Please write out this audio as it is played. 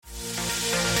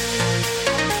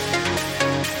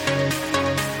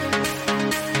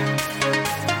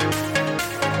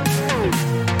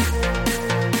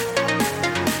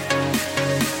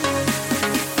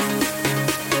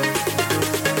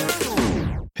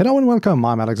Hello and welcome,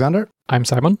 I'm Alexander. I'm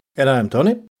Simon. And I'm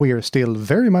Tony. We are still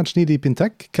very much knee-deep in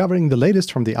tech, covering the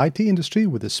latest from the IT industry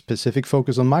with a specific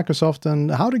focus on Microsoft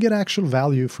and how to get actual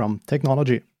value from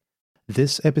technology.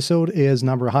 This episode is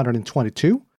number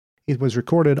 122. It was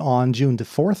recorded on June the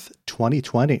 4th,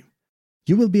 2020.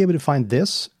 You will be able to find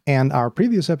this and our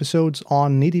previous episodes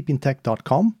on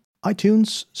kneedeepintech.com,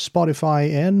 iTunes,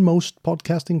 Spotify, and most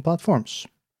podcasting platforms.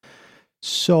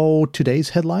 So today's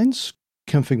headlines: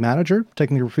 Config Manager,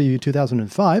 Technical Preview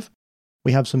 2005.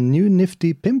 We have some new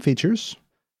nifty PIM features,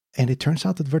 and it turns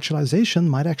out that virtualization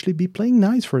might actually be playing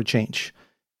nice for a change.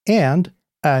 And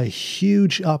a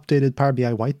huge updated Power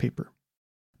BI Whitepaper.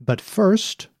 But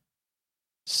first,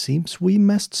 seems we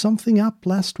messed something up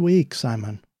last week,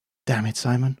 Simon. Damn it,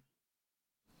 Simon.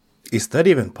 Is that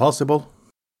even possible?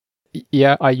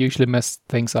 Yeah, I usually mess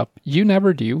things up. You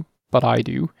never do, but I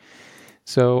do.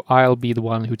 So I'll be the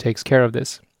one who takes care of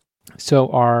this. So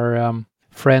our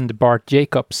friend Bart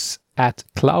Jacobs at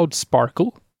Cloud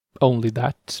Sparkle, only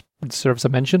that deserves a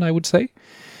mention, I would say,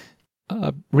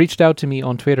 reached out to me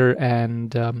on Twitter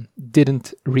and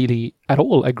didn't really at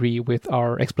all agree with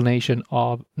our explanation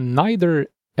of neither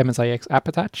MSIX app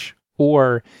attach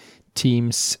or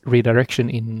Teams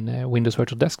redirection in Windows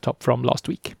Virtual Desktop from last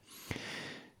week.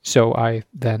 So I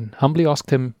then humbly asked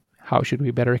him, how should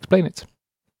we better explain it?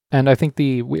 And I think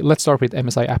let's start with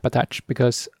MSI app attach,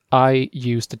 because I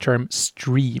use the term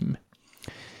stream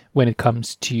when it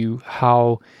comes to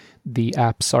how the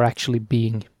apps are actually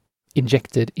being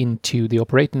injected into the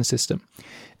operating system.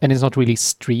 And it's not really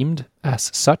streamed as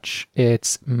such,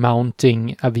 it's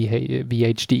mounting a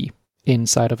VHD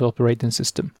inside of the operating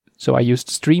system. So I used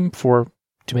stream to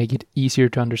make it easier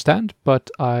to understand,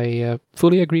 but I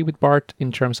fully agree with Bart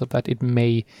in terms of that it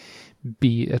may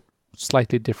be a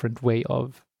slightly different way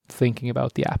of thinking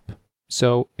about the app.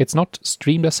 So it's not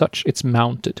streamed as such, it's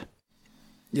mounted.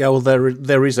 Yeah, well,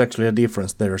 there is actually a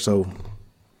difference there, so...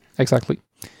 Exactly.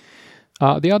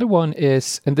 The other one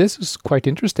is, and this is quite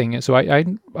interesting, so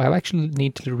I'll actually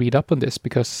need to read up on this,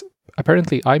 because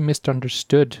apparently I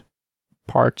misunderstood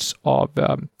parts of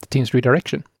the Teams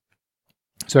redirection.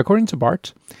 So according to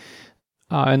Bart,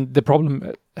 and the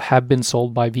problem had been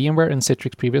solved by VMware and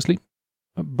Citrix previously,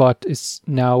 but is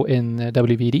now in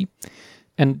WVD.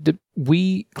 And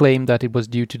we claim that it was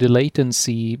due to the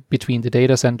latency between the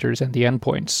data centers and the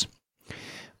endpoints.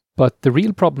 But the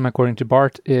real problem, according to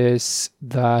Bart, is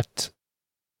that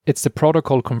it's the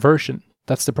protocol conversion.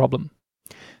 That's the problem.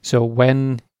 So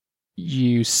when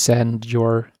you send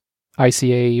your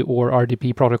ICA or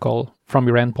RDP protocol from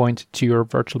your endpoint to your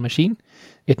virtual machine,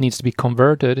 it needs to be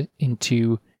converted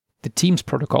into the Teams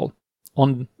protocol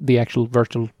on the actual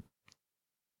virtual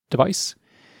device,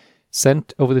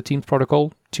 sent over the Teams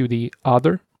protocol to the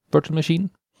other virtual machine,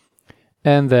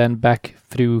 and then back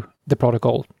through the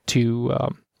protocol to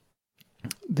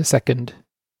the second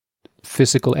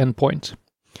physical endpoint.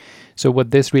 So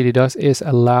what this really does is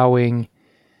allowing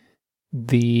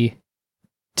the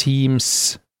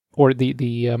Teams or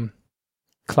the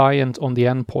client on the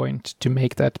endpoint to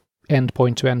make that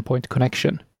endpoint-to-endpoint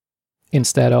connection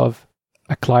instead of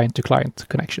a client-to-client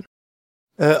connection.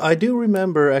 I do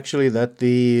remember actually that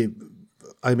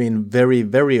very,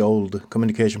 very old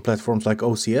communication platforms like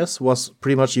OCS was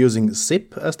pretty much using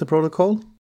SIP as the protocol.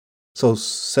 So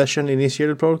Session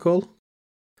Initiated Protocol.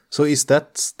 So is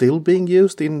that still being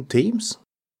used in Teams?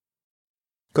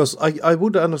 Because I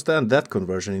would understand that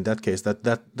conversion in that case,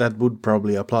 that would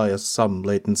probably apply as some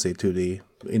latency to the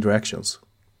interactions.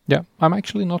 Yeah, I'm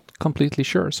actually not completely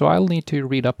sure. So I'll need to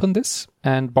read up on this.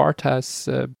 And Bart has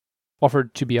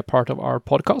offered to be a part of our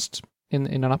podcast in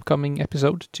an upcoming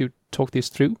episode to talk this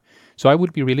through. So I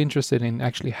would be really interested in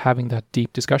actually having that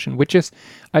deep discussion, which is,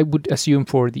 I would assume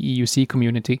for the EUC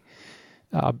community,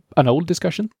 an old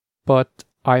discussion, but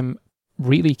I'm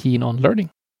really keen on learning.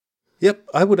 Yep,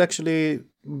 I would actually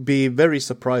be very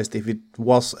surprised if it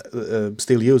was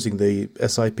still using the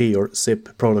SIP or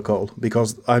SIP protocol,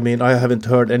 because I haven't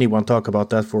heard anyone talk about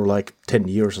that for like 10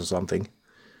 years or something.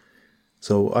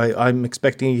 So I'm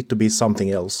expecting it to be something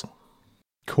else.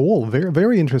 Cool. Very,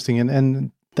 very interesting.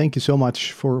 And thank you so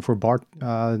much for Bart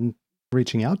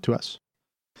reaching out to us.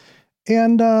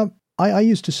 And I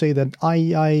used to say that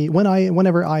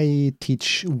whenever I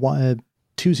teach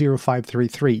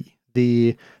 20533,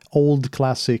 the old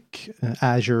classic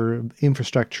Azure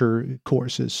infrastructure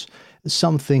courses,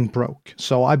 something broke.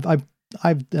 So I've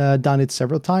done it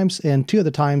several times, and 2 of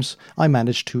the times I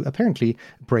managed to apparently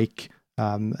break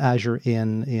Azure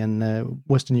in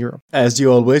Western Europe. As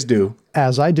you always do.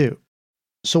 As I do.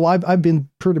 So I've been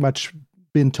pretty much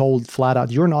been told flat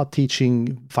out, you're not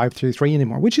teaching 533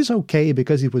 anymore, which is okay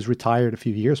because it was retired a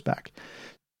few years back.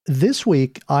 this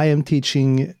week I am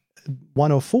teaching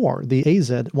 104, the AZ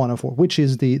 104, which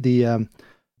is the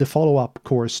follow-up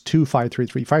course to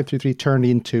 533. 533 turned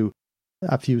into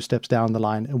a few steps down the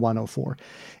line in 104.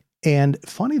 And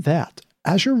funny that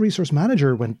Azure Resource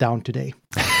Manager went down today.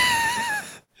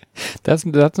 That's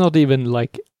not even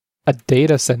like a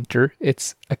data center.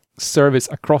 It's a service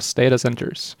across data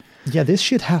centers. Yeah, this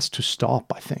shit has to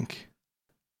stop, I think.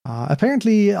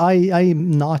 Apparently, I'm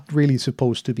not really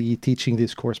supposed to be teaching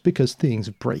this course because things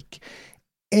break.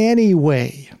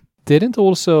 Anyway. Didn't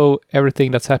also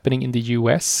everything that's happening in the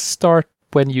US start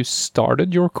when you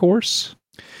started your course?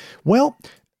 Well,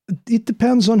 it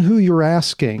depends on who you're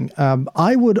asking.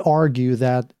 I would argue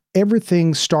that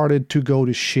everything started to go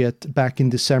to shit back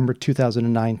in December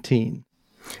 2019.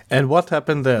 And what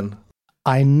happened then?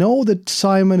 I know that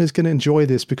Simon is going to enjoy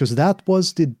this because that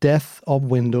was the death of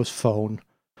Windows Phone.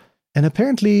 And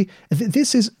apparently,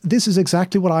 this is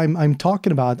exactly what I'm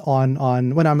talking about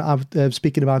on when I'm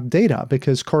speaking about data,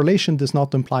 because correlation does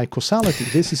not imply causality.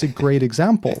 This is a great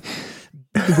example.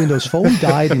 The Windows Phone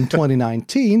died in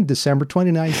 2019, December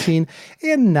 2019,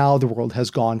 and now the world has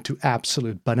gone to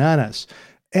absolute bananas.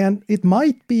 And it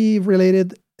might be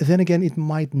related, then again, it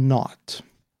might not.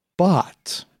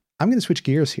 But I'm going to switch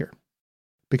gears here.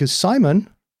 Because Simon,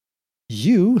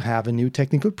 you have a new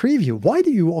technical preview. Why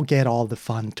do you all get all the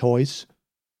fun toys?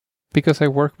 Because I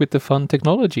work with the fun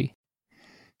technology.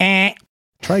 Try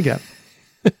again.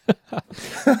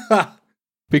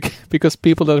 Because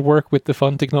people that work with the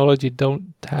fun technology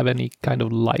don't have any kind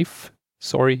of life.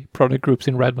 Sorry, product groups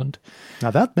in Redmond.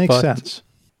 Now that makes sense.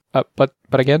 But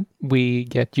again, we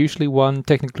get usually one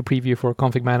technical preview for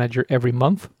Config Manager every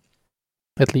month,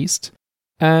 at least.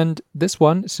 And this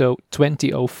one, so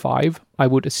 2005, I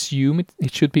would assume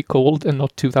it should be called and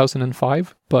not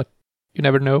 2005, but you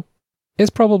never know,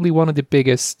 is probably one of the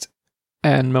biggest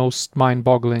and most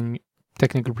mind-boggling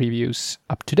technical previews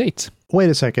up to date.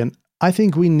 Wait a second. I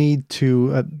think we need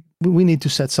to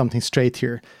set something straight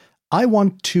here. I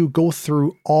want to go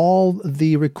through all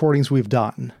the recordings we've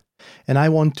done, and I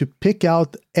want to pick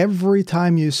out every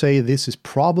time you say this is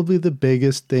probably the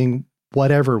biggest thing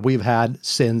whatever we've had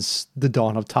since the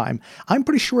dawn of time. I'm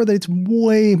pretty sure that it's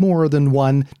way more than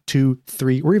 1, 2,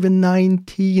 3, or even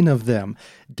 19 of them.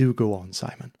 Do go on,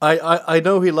 Simon. I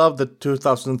know he loved the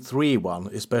 2003 one,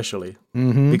 especially,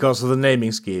 because of the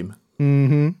naming scheme.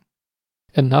 Mm-hmm.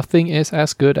 And nothing is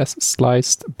as good as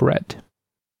sliced bread.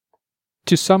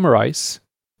 To summarize,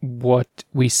 what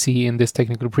we see in this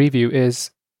technical preview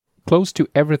is close to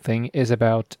everything is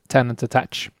about tenant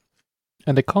attach.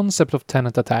 And the concept of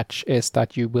tenant attach is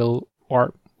that you will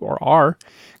or are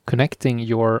connecting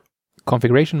your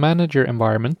configuration manager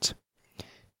environment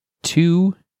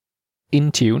to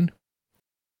Intune.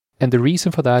 And the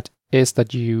reason for that is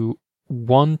that you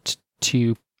want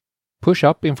to push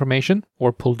up information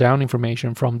or pull down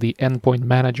information from the endpoint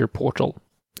manager portal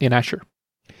in Azure.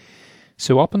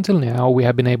 So up until now, we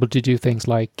have been able to do things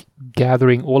like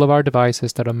gathering all of our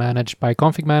devices that are managed by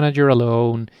Config Manager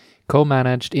alone,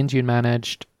 co-managed, Intune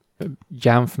managed,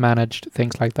 Jamf managed,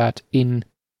 things like that in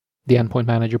the Endpoint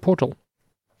Manager portal.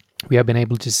 We have been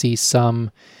able to see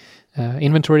some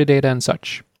inventory data and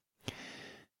such.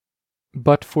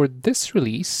 But for this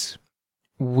release,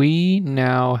 we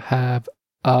now have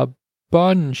a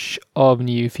bunch of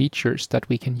new features that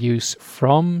we can use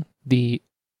from the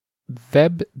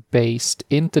web-based,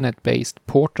 internet-based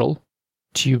portal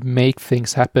to make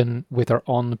things happen with our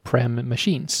on-prem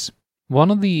machines. One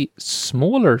of the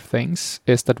smaller things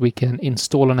is that we can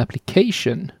install an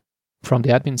application from the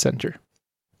admin center.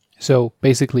 So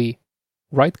basically,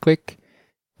 right-click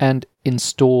and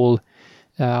install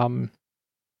an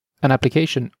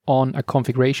application on a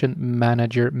configuration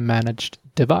manager managed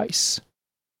device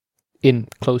in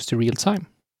close to real time.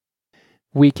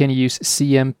 We can use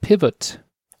CM Pivot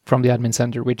from the admin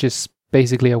center, which is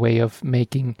basically a way of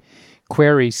making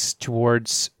queries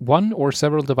towards one or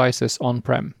several devices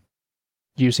on-prem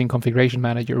using configuration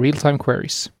manager real-time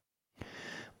queries.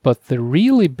 But the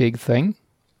really big thing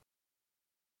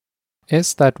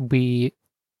is that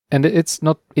and it's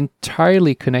not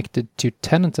entirely connected to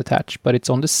tenant attach, but it's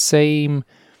on the same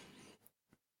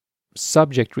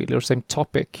subject really, or same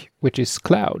topic, which is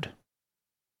cloud.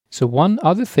 So one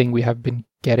other thing we have been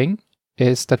getting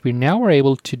is that we now are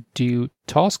able to do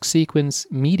task sequence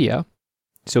media.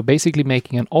 So basically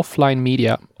making an offline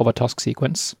media of a task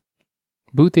sequence,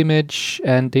 boot image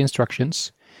and the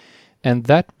instructions, and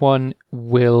that one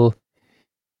will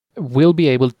be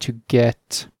able to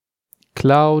get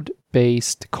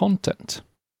cloud-based content.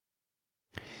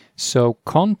 So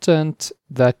content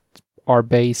that are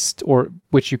based, or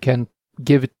which you can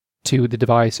give to the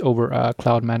device over a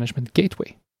cloud management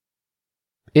gateway.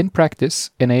 In practice,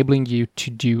 enabling you to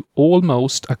do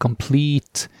almost a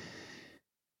complete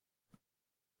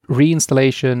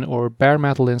reinstallation or bare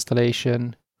metal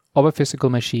installation of a physical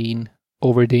machine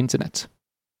over the internet.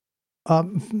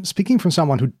 Speaking from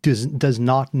someone who does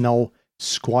not know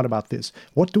squat about this,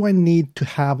 what do I need to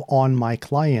have on my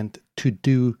client to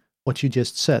do what you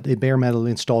just said, a bare metal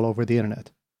install over the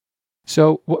internet?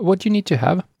 So what you need to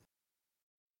have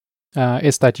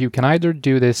is that you can either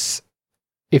do this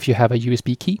if you have a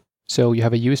USB key. So you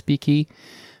have a USB key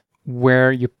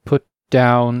where you put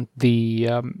down the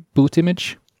boot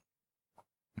image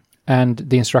and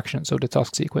the instructions, so the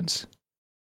task sequence.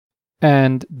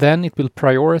 And then it will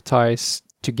prioritize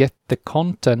to get the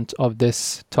content of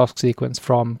this task sequence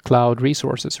from cloud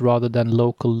resources rather than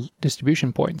local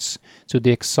distribution points. So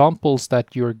the examples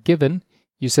that you're given,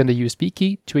 you send a USB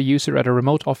key to a user at a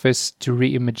remote office to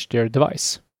re-image their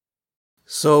device.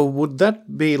 So would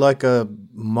that be like a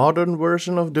modern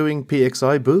version of doing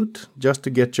PXI boot just to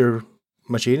get your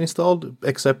machine installed,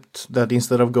 except that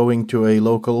instead of going to a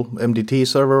local MDT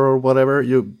server or whatever,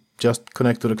 you just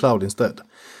connect to the cloud instead?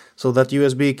 So that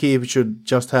USB key should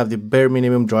just have the bare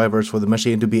minimum drivers for the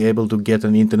machine to be able to get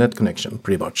an internet connection,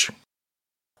 pretty much.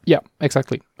 Yeah,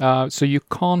 exactly. So you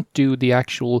can't do the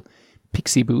actual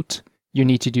Pixie boot. You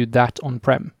need to do that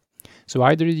on-prem. So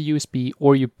either the USB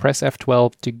or you press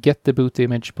F12 to get the boot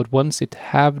image, but once it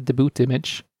have the boot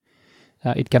image,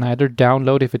 it can either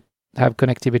download if it have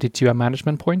connectivity to a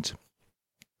management point.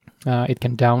 It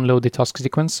can download the task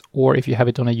sequence, or if you have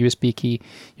it on a USB key,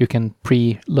 you can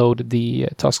preload the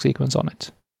task sequence on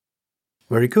it.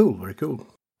 Very cool, very cool.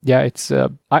 Yeah, it's.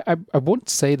 I won't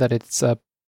say that it's a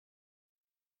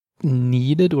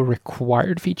needed or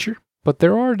required feature, but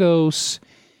there are those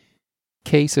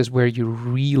cases where you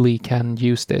really can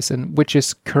use this, and which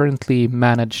is currently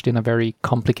managed in a very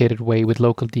complicated way with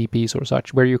local DPs or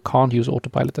such, where you can't use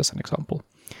autopilot as an example.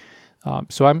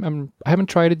 So I haven't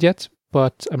tried it yet,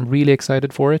 but I'm really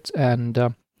excited for it,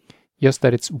 and just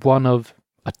that it's one of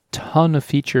a ton of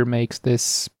feature makes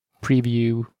this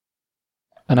preview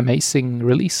an amazing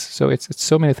release. So it's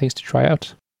so many things to try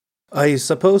out. I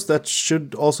suppose that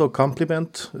should also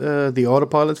complement the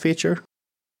autopilot feature.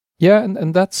 Yeah,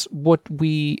 and that's what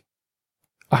I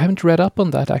haven't read up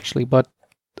on that actually, but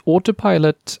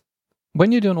autopilot,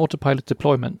 when you do an autopilot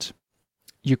deployment,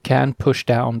 you can push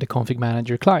down the config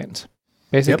manager client.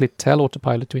 Basically tell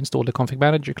autopilot to install the config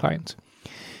manager client.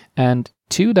 And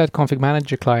to that config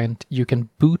manager client, you can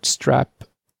bootstrap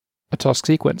a task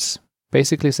sequence,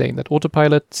 basically saying that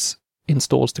autopilot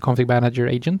installs the config manager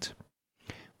agent.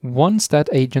 Once that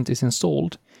agent is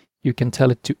installed, you can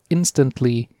tell it to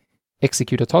instantly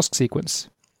execute a task sequence,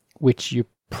 which you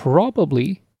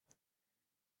probably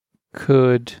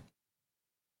could...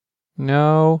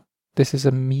 No, this is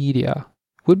a media.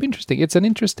 Would be interesting. It's an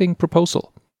interesting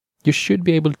proposal. You should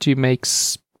be able to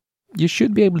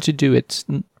do it.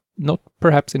 Not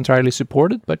perhaps entirely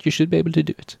supported, but you should be able to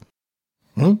do it.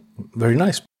 Very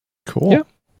nice. Cool. Yeah.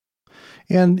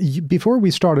 And before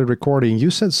we started recording, you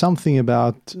said something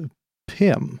about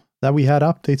PIM, that we had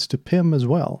updates to PIM as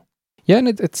well. Yeah, and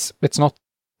it's not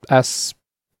as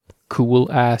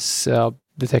cool as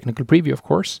the technical preview, of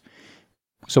course.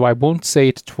 So I won't say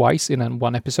it twice in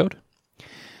one episode.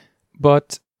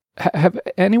 But have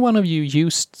any one of you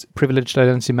used privileged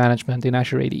identity management in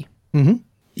Azure AD? Mm-hmm.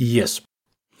 Yes.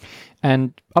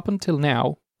 And up until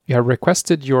now, you have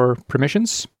requested your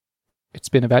permissions, it's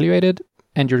been evaluated,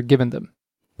 and you're given them.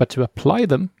 But to apply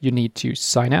them, you need to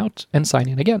sign out and sign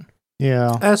in again.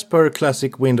 Yeah. As per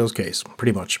classic Windows case,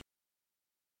 pretty much.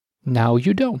 Now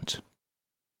you don't.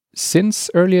 Since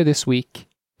earlier this week,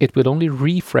 it will only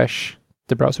refresh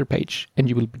the browser page, and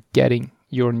you will be getting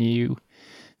your new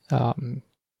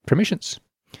permissions.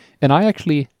 And I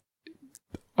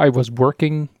was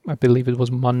working, I believe it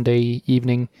was Monday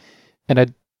evening, and I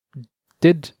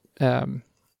did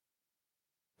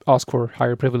ask for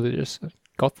higher privileges,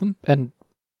 got them, and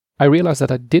I realized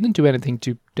that I didn't do anything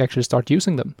to actually start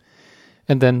using them.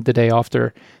 And then the day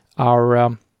after,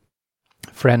 our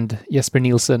friend Jesper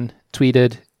Nielsen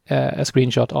tweeted a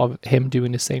screenshot of him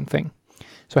doing the same thing.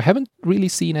 So I haven't really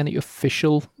seen any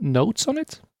official notes on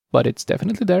it, but it's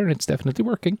definitely there and it's definitely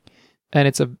working. And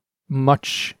it's a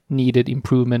much needed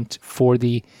improvement for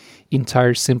the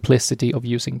entire simplicity of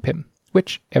using PIM,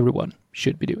 which everyone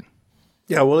should be doing.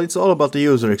 Yeah, well, it's all about the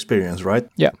user experience, right?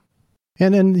 Yeah.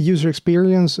 And then user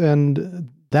experience, and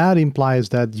that implies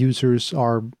that users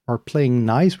are playing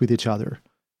nice with each other.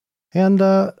 And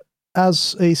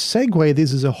as a segue,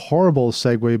 this is a horrible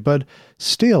segue, but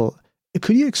still,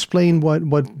 Could you explain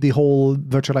what the whole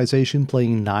virtualization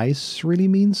playing nice really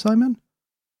means, Simon?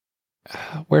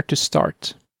 Where to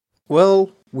start?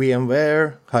 Well,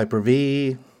 VMware,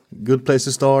 Hyper-V, good place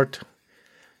to start.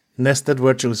 Nested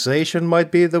virtualization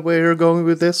might be the way you're going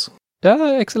with this.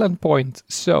 Excellent point.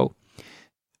 So,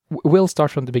 we'll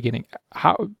start from the beginning.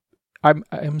 I'm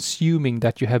assuming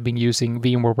that you have been using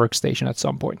VMware Workstation at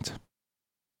some point.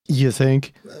 You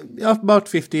think? About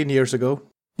 15 years ago.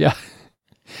 Yeah.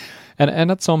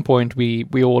 And at some point,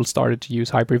 we all started to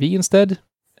use Hyper-V instead.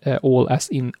 All as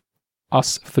in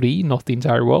us three, not the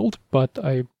entire world, but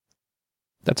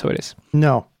that's how it is.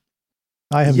 No.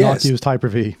 I have not used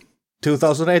Hyper-V.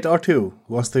 2008 R2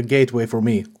 was the gateway for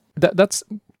me. That's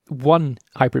one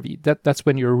Hyper-V. That's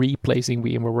when you're replacing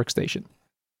VMware Workstation.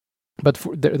 But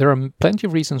there are plenty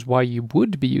of reasons why you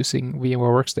would be using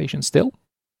VMware Workstation still.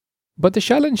 But the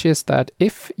challenge is that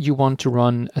if you want to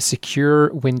run a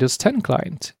secure Windows 10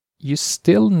 client, you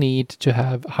still need to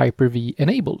have Hyper-V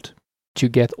enabled to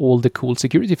get all the cool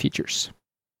security features.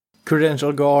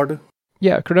 Credential guard.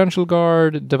 Yeah, credential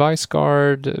guard, device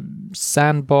guard,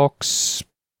 sandbox,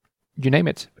 you name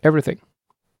it, everything.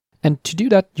 And to do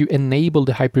that, you enable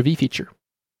the Hyper-V feature.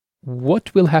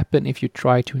 What will happen if you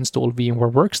try to install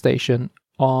VMware Workstation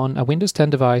on a Windows 10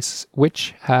 device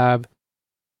which have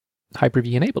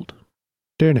Hyper-V enabled?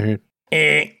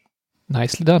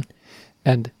 Nicely done.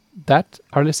 And that,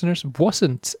 our listeners,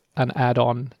 wasn't an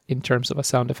add-on in terms of a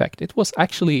sound effect. It was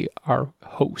actually our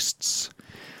hosts.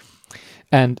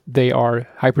 And they are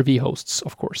Hyper-V hosts,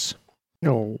 of course.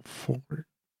 Oh,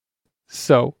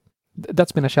 So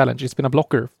that's been a challenge. It's been a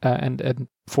blocker. And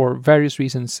for various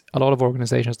reasons, a lot of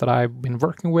organizations that I've been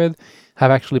working with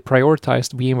have actually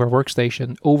prioritized VMware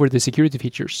Workstation over the security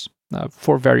features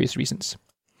for various reasons.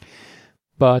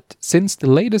 But since the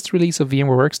latest release of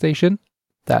VMware Workstation,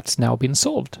 that's now been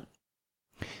solved.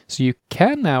 So you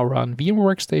can now run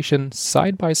VMware Workstation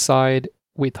side by side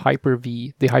with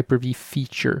Hyper-V, the Hyper-V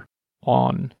feature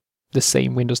on the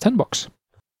same Windows 10 box.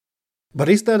 But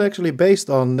is that actually based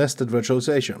on nested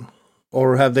virtualization?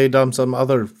 Or have they done some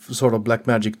other sort of black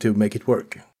magic to make it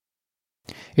work?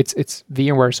 It's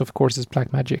VMware, so of course it's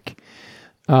black magic.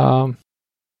 I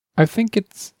think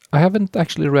I haven't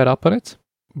actually read up on it,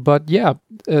 but yeah,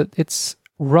 it's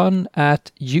run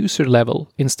at user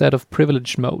level instead of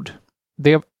privileged mode.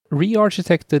 They have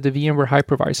re-architected the VMware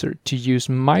hypervisor to use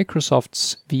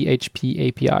Microsoft's VHP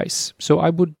APIs. So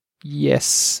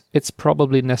yes, it's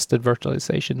probably nested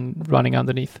virtualization running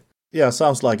underneath. Yeah,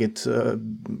 sounds like it,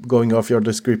 going off your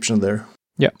description there.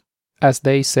 Yeah. As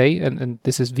they say, and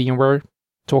this is VMware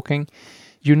talking,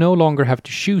 you no longer have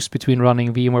to choose between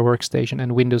running VMware Workstation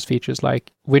and Windows features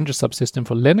like Windows Subsystem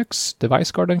for Linux,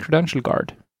 Device Guard, and Credential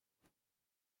Guard.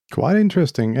 Quite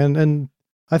interesting, and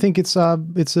I think it's a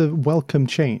welcome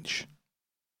change.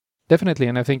 Definitely,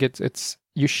 and I think it's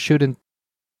you shouldn't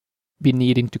be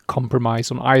needing to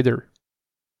compromise on either.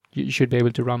 You should be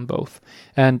able to run both,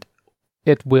 and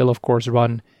it will, of course,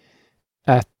 run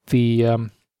at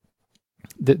the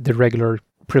regular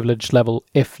privilege level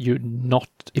if you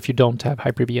don't have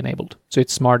Hyper-V enabled. So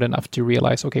it's smart enough to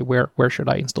realize, okay, where should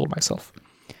I install myself?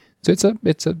 So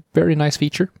it's a very nice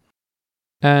feature,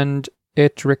 and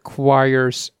it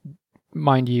requires,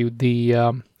 mind you,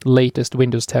 the latest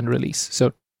Windows 10 release.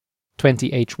 So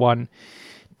 20H1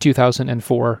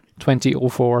 2004,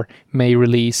 2004 May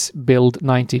release, build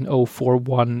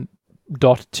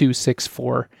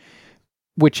 19041.264,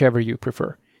 whichever you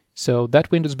prefer. So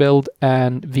that Windows build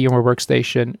and VMware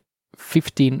Workstation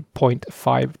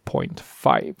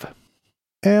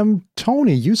 15.5.5.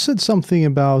 Tony, you said something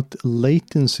about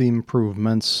latency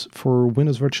improvements for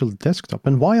Windows Virtual Desktop.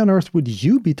 And why on earth would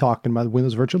you be talking about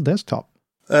Windows Virtual Desktop?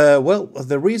 Well,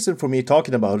 the reason for me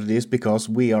talking about it is because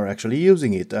we are actually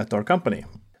using it at our company.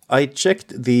 I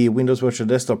checked the Windows Virtual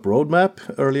Desktop roadmap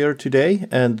earlier today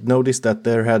and noticed that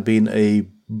there had been a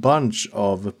bunch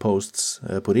of posts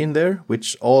put in there,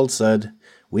 which all said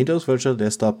Windows Virtual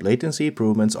Desktop latency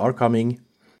improvements are coming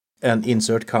and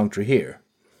insert country here.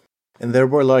 And there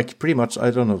were like pretty much,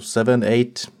 7,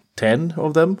 8, 10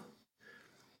 of them,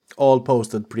 all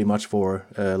posted pretty much for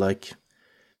like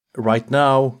right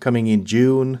now, coming in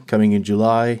June, coming in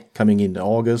July, coming in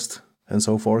August, and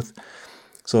so forth.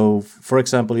 So, for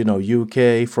example,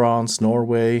 UK, France,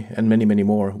 Norway, and many, many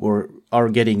more are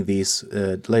getting these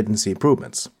latency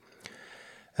improvements.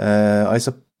 I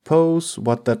suppose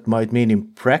what that might mean in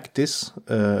practice,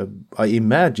 I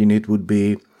imagine it would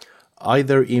be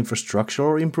either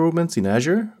infrastructural improvements in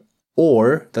Azure,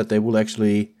 or that they will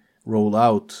actually roll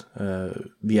out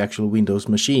the actual Windows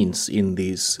machines in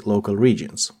these local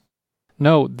regions.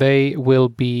 No, they will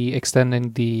be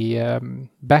extending the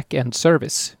back-end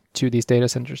service to these data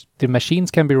centers. The machines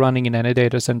can be running in any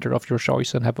data center of your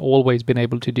choice and have always been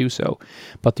able to do so,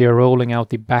 but they are rolling out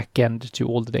the back-end to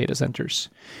all the data centers.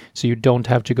 So you don't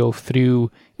have to go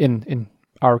through, in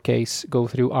our case, go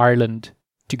through Ireland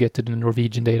to get to the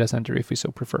Norwegian data center if we so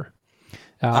prefer.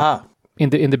 In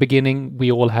the beginning,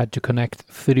 we all had to connect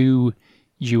through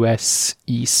US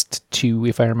East to,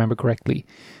 if I remember correctly,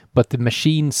 but the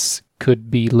machines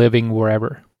could be living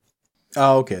wherever.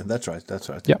 Oh, okay, that's right.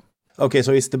 Yeah. Okay,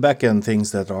 so it's the backend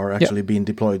things that are actually being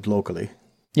deployed locally.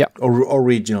 Yeah. Or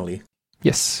regionally.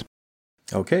 Yes.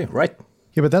 Okay, right.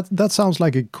 Yeah, but that sounds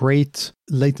like a great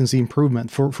latency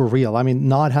improvement for real. I mean,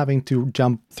 not having to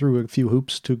jump through a few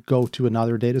hoops to go to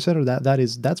another data center,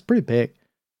 that's pretty big.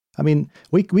 I mean,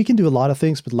 we can do a lot of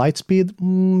things, but Lightspeed,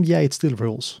 it still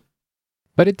rules.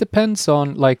 But it depends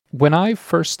on, like, when I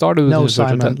first started with No,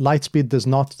 Simon, Lightspeed does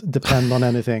not depend on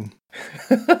anything.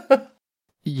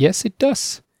 Yes, it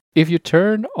does. If you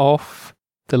turn off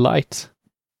the light,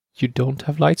 you don't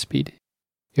have Lightspeed.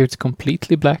 It's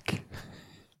completely black.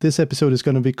 This episode is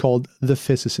going to be called The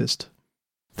Physicist.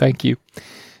 Thank you.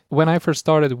 When I first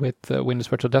started with Windows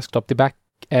Virtual Desktop, the back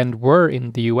end were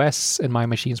in the US and my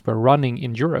machines were running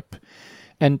in Europe.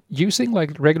 And using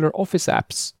like regular Office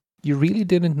apps, you really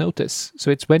didn't notice.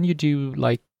 So it's when you do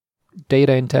like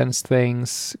data intense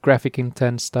things, graphic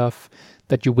intense stuff,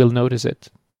 that you will notice it.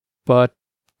 But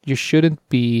you shouldn't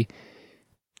be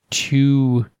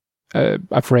too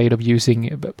afraid of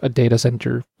using a data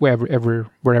center wherever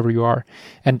you are.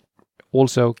 And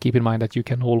also keep in mind that you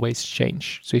can always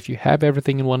change. So if you have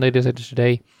everything in one data center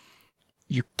today,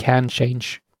 you can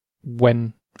change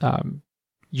when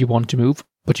you want to move,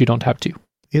 but you don't have to.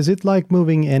 Is it like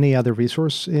moving any other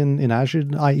resource in Azure,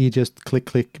 i.e. just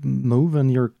click, move,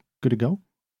 and you're good to go?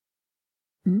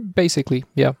 Basically,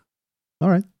 yeah. All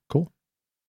right, cool.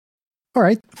 All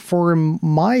right, for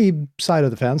my side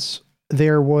of the fence,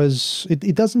 there was,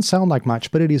 it doesn't sound like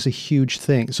much, but it is a huge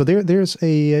thing. So there's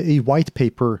a white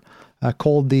paper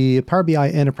called the Power BI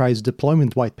Enterprise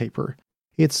Deployment White Paper.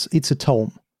 It's a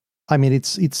tome. I mean,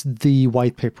 it's the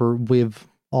white paper we've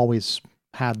always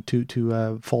had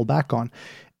to fall back on.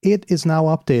 It is now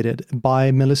updated by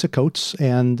Melissa Coates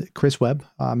and Chris Webb.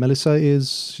 Melissa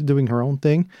is doing her own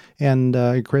thing, and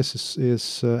Chris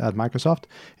is at Microsoft.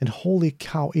 And holy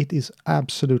cow, it is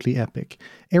absolutely epic.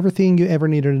 Everything you ever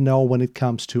needed to know when it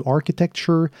comes to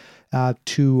architecture,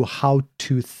 to how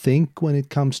to think when it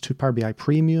comes to Power BI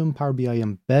Premium, Power BI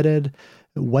Embedded,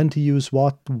 when to use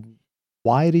what,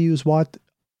 why to use what.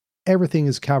 Everything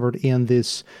is covered in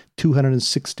this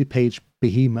 260-page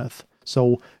behemoth.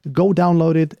 So go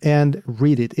download it and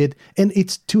read it. And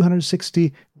it's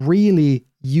 260 really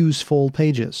useful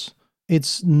pages.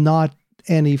 It's not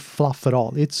any fluff at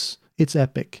all. It's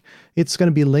epic. It's going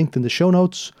to be linked in the show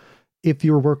notes. If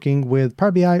you're working with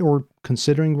Power BI or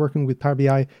considering working with Power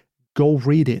BI, go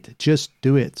read it. Just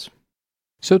do it.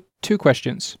 So 2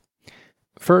 questions.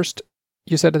 First,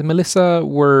 you said that Melissa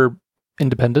were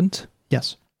independent.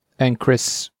 Yes. And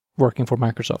Chris working for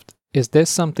Microsoft. Is this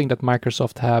something that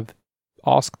Microsoft have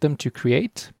asked them to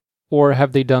create, or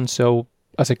have they done so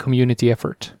as a community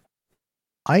effort?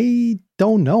 I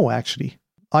don't know, actually.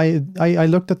 I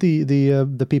looked at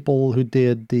the people who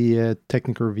did the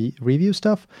technical review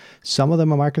stuff. Some of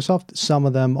them are Microsoft, some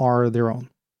of them are their own.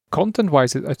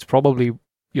 Content-wise, it's probably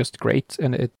just great,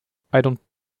 and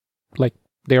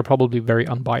they are probably very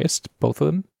unbiased, both of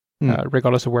them,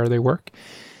 regardless of where they work.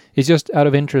 It's just out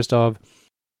of interest of,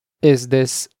 is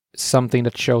this something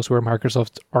that shows where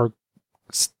Microsoft are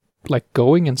like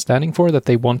going and standing for, that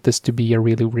they want this to be a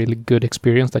really, really good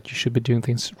experience, that you should be doing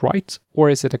things right? Or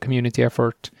is it a community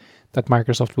effort that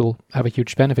Microsoft will have a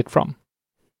huge benefit from?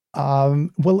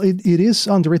 Well, it is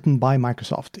underwritten by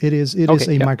Microsoft. It is a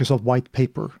Microsoft white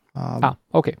paper.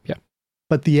 Okay, yeah.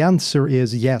 But the answer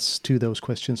is yes to those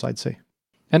questions, I'd say.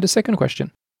 And the second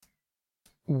question,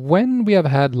 when we have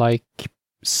had like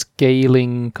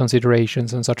scaling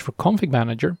considerations and such for Config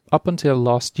Manager, up until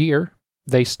last year,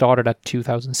 they started at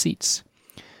 2,000 seats.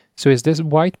 So is this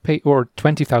white paper, or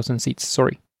 20,000 seats,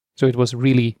 sorry. So it was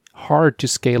really hard to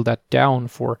scale that down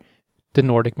for the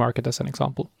Nordic market, as an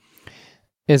example.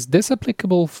 Is this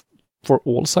applicable for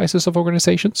all sizes of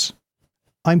organizations?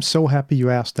 I'm so happy you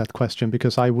asked that question,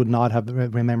 because I would not have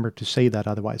remembered to say that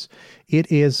otherwise.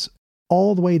 It is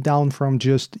all the way down from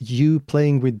just you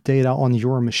playing with data on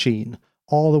your machine,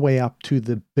 all the way up to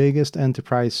the biggest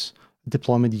enterprise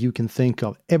deployment you can think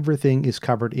of. Everything is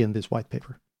covered in this white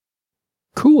paper.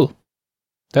 Cool.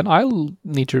 Then I'll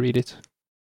need to read it.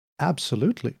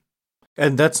 Absolutely.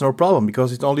 And that's no problem,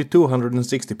 because it's only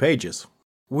 260 pages.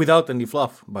 Without any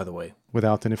fluff, by the way.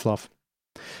 Without any fluff.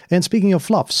 And speaking of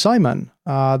fluff, Simon,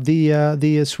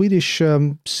 the Swedish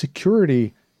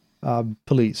security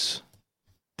police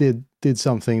did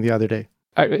something the other day.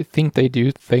 I think they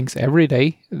do things every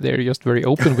day. They're just very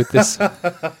open with this.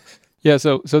 Yeah,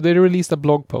 so they released a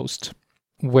blog post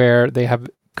where they have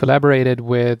collaborated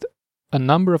with a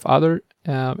number of other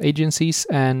agencies,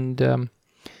 and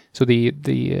so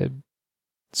the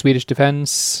Swedish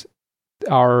Defense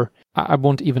are. I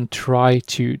won't even try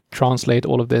to translate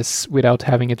all of this without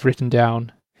having it written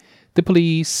down. The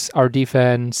police, our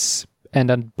defense, and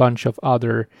a bunch of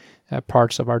other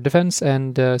parts of our defense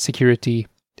and security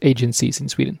agencies in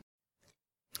Sweden.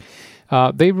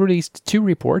 They've released 2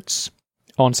 reports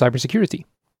on cybersecurity.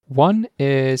 One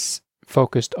is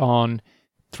focused on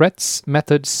threats,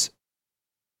 methods,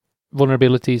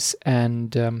 vulnerabilities,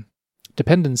 and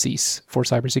dependencies for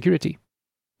cybersecurity,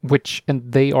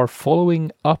 and they are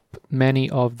following up many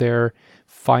of their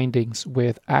findings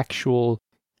with actual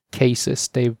cases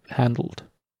they've handled.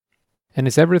 And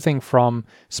it's everything from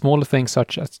smaller things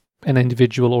such as an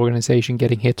individual organization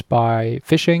getting hit by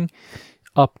phishing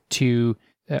up to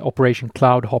Operation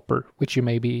Cloudhopper, which you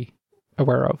may be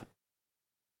aware of.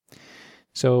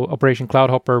 So Operation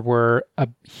Cloudhopper were a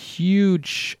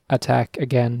huge attack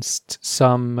against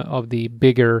some of the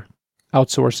bigger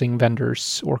outsourcing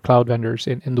vendors or cloud vendors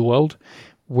in the world,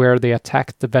 where they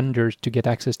attacked the vendors to get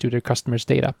access to their customers'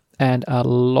 data. And a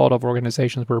lot of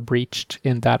organizations were breached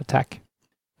in that attack.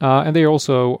 And they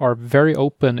also are very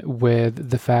open with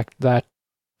the fact that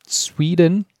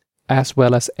Sweden, as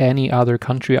well as any other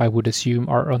country, I would assume,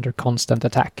 are under constant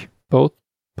attack, both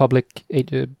public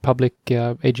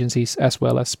agencies as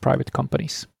well as private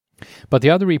companies. But the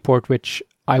other report, which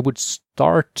I would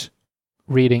start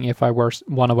reading if I were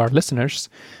one of our listeners,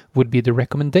 would be the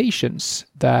recommendations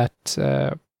that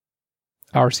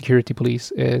our security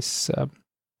police is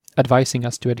advising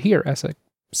us to adhere as a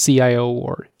CIO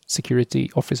or security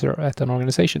officer at an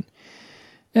organization.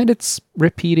 And it's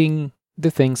repeating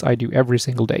the things I do every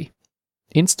single day.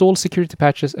 Install security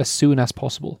patches as soon as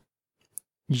possible.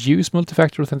 Use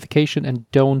multi-factor authentication, and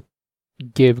don't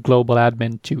give global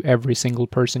admin to every single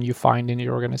person you find in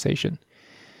your organization.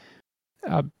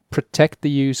 Protect the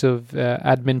use of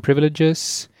admin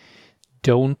privileges.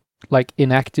 Don't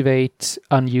inactivate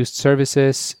unused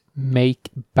services. Make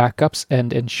backups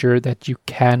and ensure that you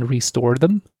can restore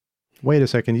them. Wait a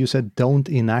second, you said don't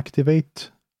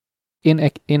inactivate?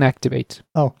 Inactivate.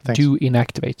 Oh, thanks. Do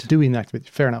inactivate. Do inactivate,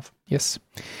 fair enough. Yes.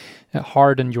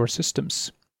 Harden your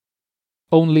systems.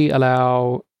 Only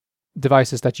allow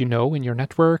devices that you know in your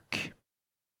network.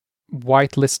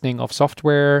 Whitelisting of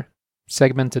software.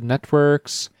 Segmented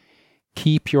networks.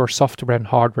 Keep your software and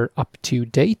hardware up to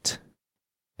date.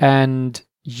 And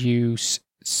use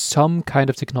some kind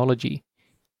of technology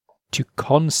to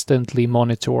constantly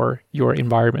monitor your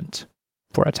environment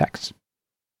for attacks.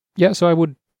 Yeah, so I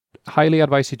would highly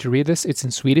advise you to read this. It's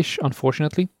in Swedish,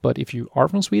 unfortunately, but if you are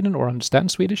from Sweden or understand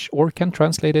Swedish or can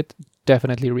translate it,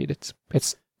 definitely read it.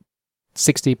 It's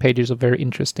 60 pages of very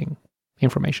interesting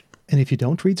information. And if you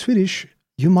don't read Swedish,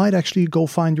 you might actually go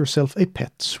find yourself a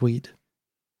pet Swede.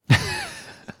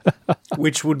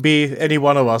 Which would be any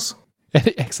one of us.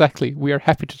 Exactly. We are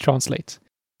happy to translate.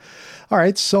 All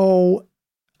right, so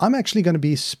I'm actually going to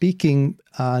be speaking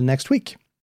next week.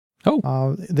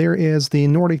 Oh. There is the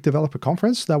Nordic Developer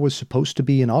Conference that was supposed to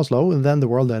be in Oslo, and then the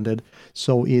world ended,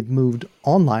 so it moved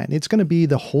online. It's going to be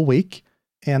the whole week,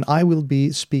 and I will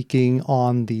be speaking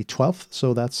on the 12th,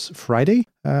 so that's Friday,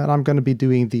 and I'm going to be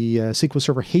doing the SQL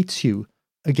Server Hates You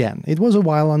again. It was a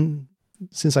while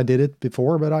since I did it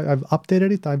before, but I've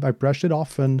updated it, I brushed it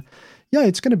off, and yeah,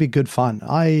 it's going to be good fun.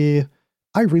 I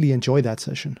really enjoyed that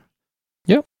session.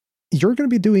 Yeah. You're going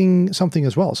to be doing something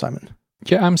as well, Simon.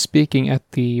 Yeah, I'm speaking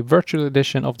at the virtual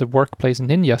edition of the Workplace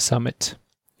Ninja Summit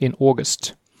in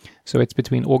August. So it's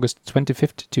between August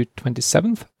 25th to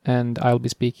 27th, and I'll be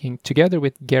speaking together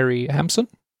with Gary Hampson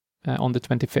on the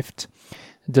 25th,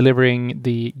 delivering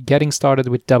the Getting Started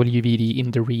with WVD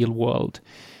in the Real World.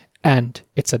 And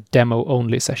it's a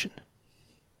demo-only session.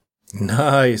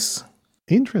 Nice.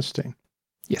 Interesting.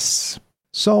 Yes.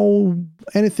 So,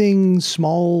 anything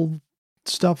small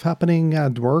stuff happening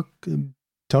at work,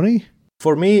 Tony?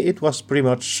 For me, it was pretty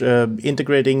much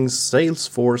integrating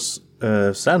Salesforce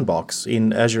Sandbox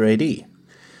in Azure AD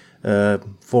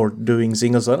for doing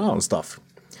single sign-on stuff.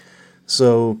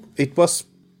 So it was,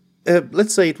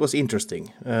 let's say, it was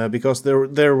interesting because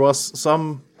there was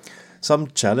some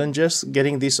challenges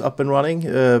getting this up and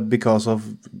running because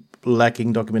of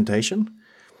lacking documentation.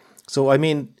 So I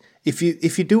mean, if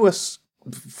you do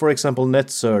for example, net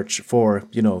search for,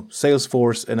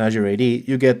 Salesforce and Azure AD,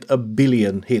 you get 1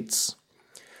 billion hits.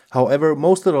 However,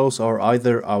 most of those are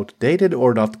either outdated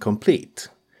or not complete.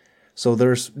 So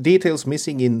there's details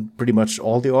missing in pretty much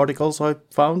all the articles I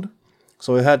found.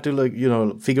 So I had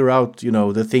to figure out,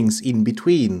 the things in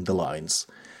between the lines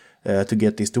to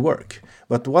get this to work.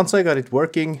 But once I got it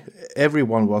working,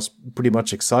 everyone was pretty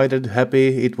much excited,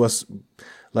 happy. It was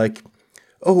like,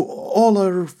 oh, all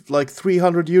our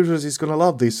 300 users is gonna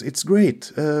love this. It's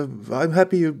great. I'm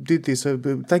happy you did this.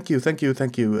 Thank you.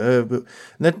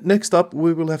 Next up,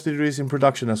 we will have to do this in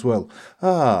production as well.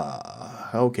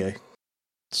 Okay.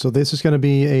 So this is going to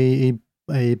be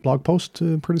a blog post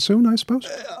pretty soon, I suppose?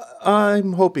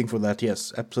 I'm hoping for that,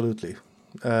 yes, absolutely.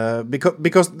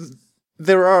 Because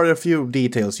there are a few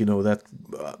details, that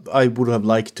I would have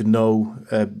liked to know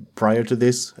prior to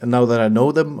this. And now that I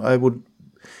know them,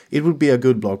 it would be a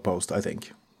good blog post, I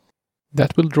think.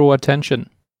 That will draw attention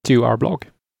to our blog.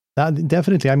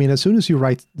 Definitely. I mean, as soon as you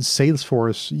write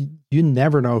Salesforce, you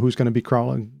never know who's going to be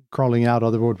crawling out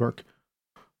of the woodwork.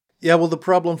 Yeah, well, the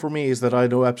problem for me is that I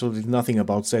know absolutely nothing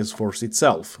about Salesforce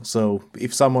itself. So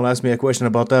if someone asks me a question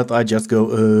about that, I just go,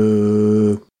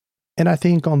 And I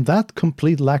think on that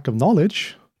complete lack of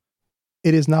knowledge,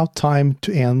 it is now time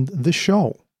to end the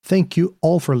show. Thank you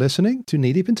all for listening to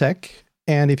Knee Deep in Tech.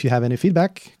 And if you have any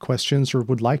feedback, questions, or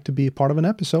would like to be a part of an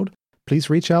episode, please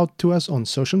reach out to us on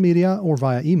social media or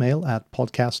via email at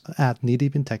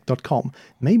podcast@kneedeepintech.com.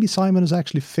 Maybe Simon has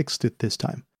actually fixed it this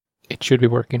time. It should be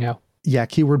working now. Yeah,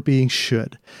 keyword being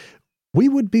should. We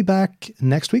would be back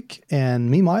next week.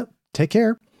 And meanwhile, take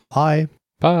care. Bye.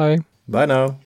 Bye. Bye now.